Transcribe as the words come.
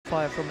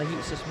qualifier from the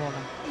heats this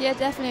morning. Yeah,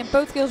 definitely. And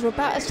both girls were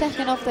about a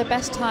second off their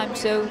best time,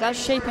 so that's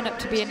shaping up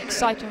to be an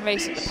exciting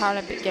race at the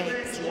Paralympic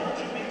Games.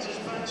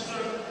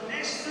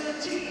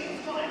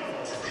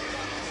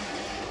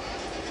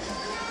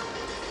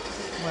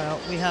 Well,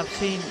 we have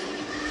seen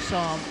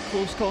some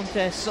close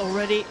contests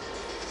already.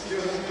 In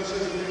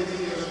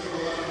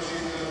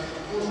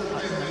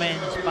the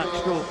men's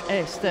backstroke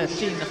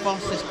S13, the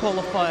fastest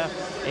qualifier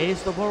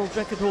is the world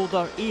record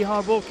holder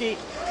Ihar BOKI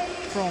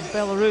from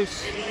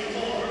Belarus.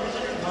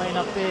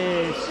 Lineup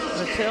is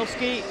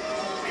RZETELSKI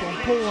from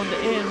Poland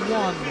in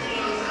 1.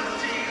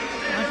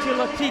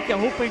 LATIKKA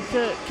hoping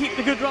to keep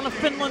the good run of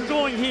Finland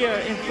going here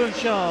in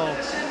Funchal.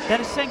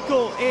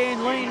 DENYSENKO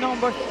in lane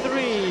number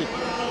 3.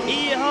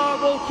 Ihar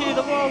BOKI,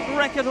 the world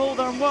record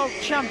holder and world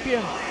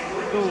champion,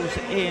 goes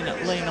in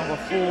lane number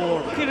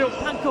 4. Kirill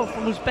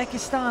from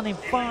Uzbekistan in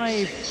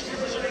 5.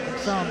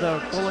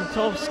 Aleksandr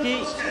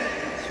GOLINTOVSKII,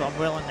 swam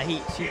well in the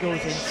heats, he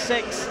goes in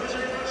 6.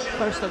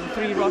 First of the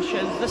 3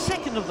 Russians, the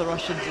second of the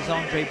Russians is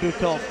Andrei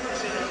BUKOV,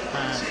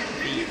 and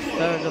the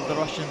third of the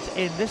Russians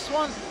in this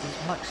one is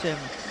Maksim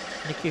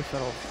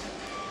NIKIFOROV.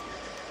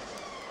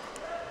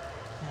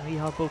 Now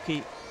Ihar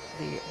BOKI,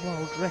 the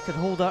world record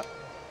holder,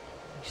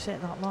 he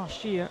set that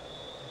last year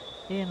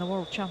in the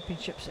World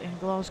Championships in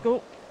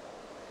Glasgow.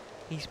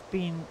 He's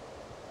been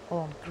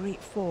on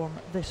great form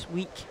this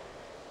week,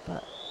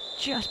 but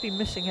just been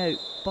missing out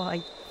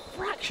by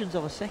fractions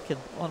of a second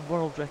on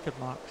world record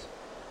marks.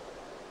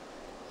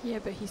 Yeah,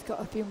 but he's got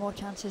a few more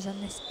chances,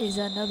 and this is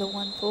another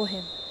one for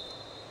him.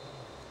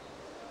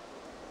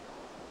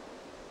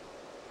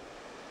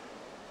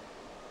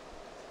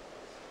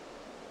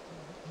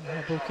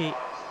 BOKI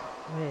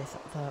with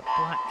the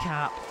black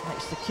cap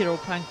next to Kirill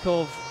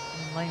PANKOV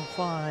in lane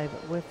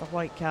 5 with the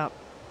white cap.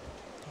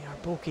 Ihar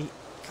BOKI,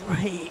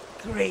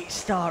 great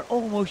start,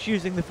 almost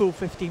using the full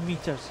 15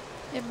 metres.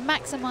 Yeah,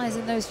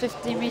 maximising those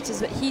 15 metres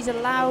that he's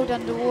allowed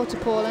underwater,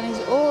 Paul, and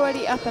he's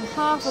already up and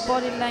half a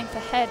body length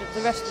ahead of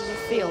the rest of the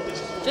field,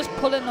 just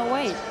pulling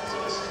away.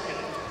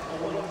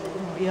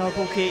 Ihar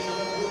BOKI,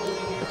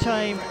 the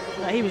time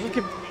that he was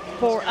looking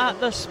for at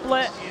the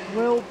split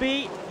will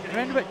be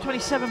around about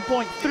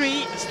 27.3,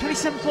 it's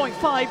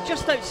 27.5,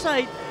 just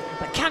outside,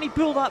 but can he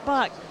pull that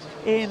back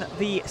in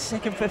the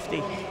second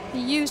 50? He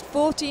used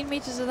 14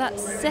 metres of that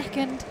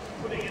second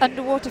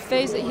underwater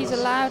phase that he's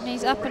allowed, and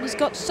he's up, and he's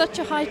got such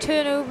a high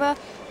turnover,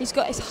 he's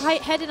got his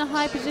head in a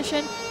high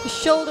position, his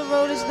shoulder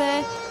roll is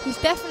there, he's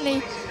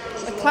definitely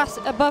a class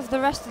above the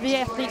rest of the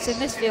athletes in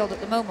this field at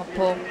the moment,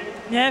 Paul.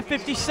 Yeah,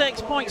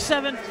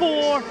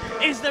 56.74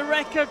 is the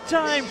record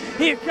time.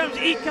 Here comes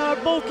Ihar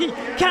BOKI.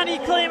 Can he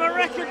claim a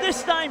record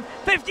this time?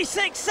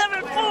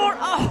 56.74.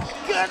 Oh,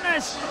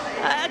 goodness.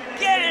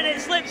 Again, it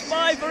slips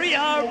by for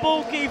Ihar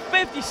BOKI.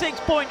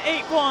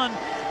 56.81.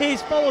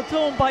 He's followed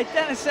home by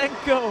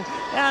DENYSENKO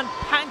and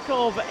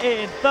PANKOV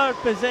in 3rd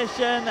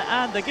position.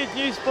 And the good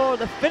news for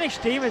the Finnish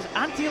team is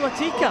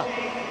LATIKKA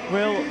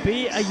will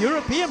be a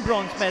European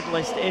bronze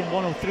medalist in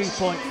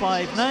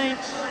 103.59.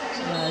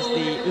 as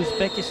the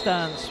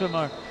Uzbekistan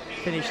swimmer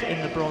finished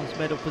in the bronze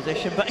medal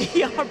position. But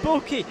Ihar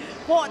BOKI,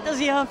 what does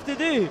he have to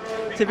do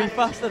to be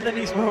faster than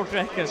his world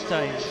record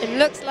time? It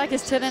looks like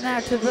it's turning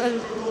out to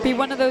be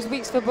one of those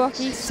weeks for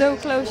BOKI. So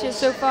close yet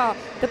so far.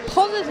 The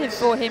positive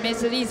for him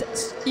is that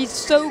he's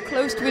so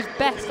close to his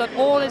best on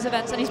all his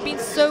events, and he's been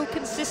so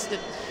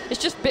consistent.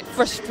 It's just a bit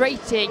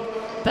frustrating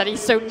that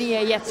he's so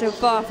near yet so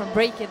far from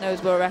breaking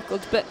those world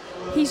records, but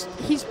he's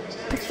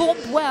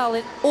performed well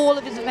in all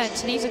of his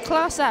events, and he's a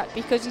class act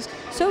because he's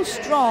so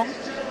strong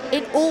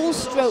in all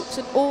strokes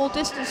and all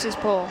distances,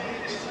 Paul.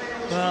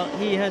 Well,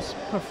 he has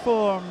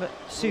performed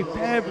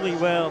superbly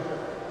well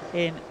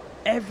in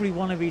every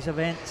one of his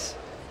events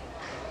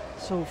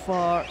so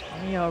far.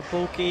 Ihar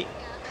BOKI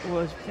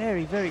was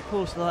very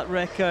close to that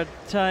record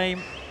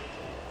time,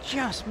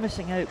 just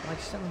missing out by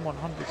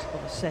 7/100ths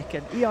of a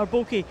second. Ihar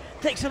BOKI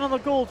takes another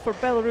gold for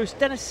Belarus.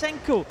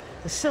 DENYSENKO,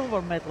 the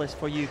silver medalist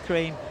for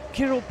Ukraine.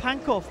 Kirill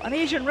PANKOV, an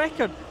Asian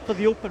record for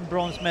the open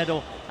bronze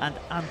medal. And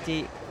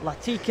Antti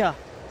LATIKKA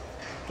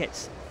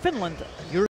gets Finland a European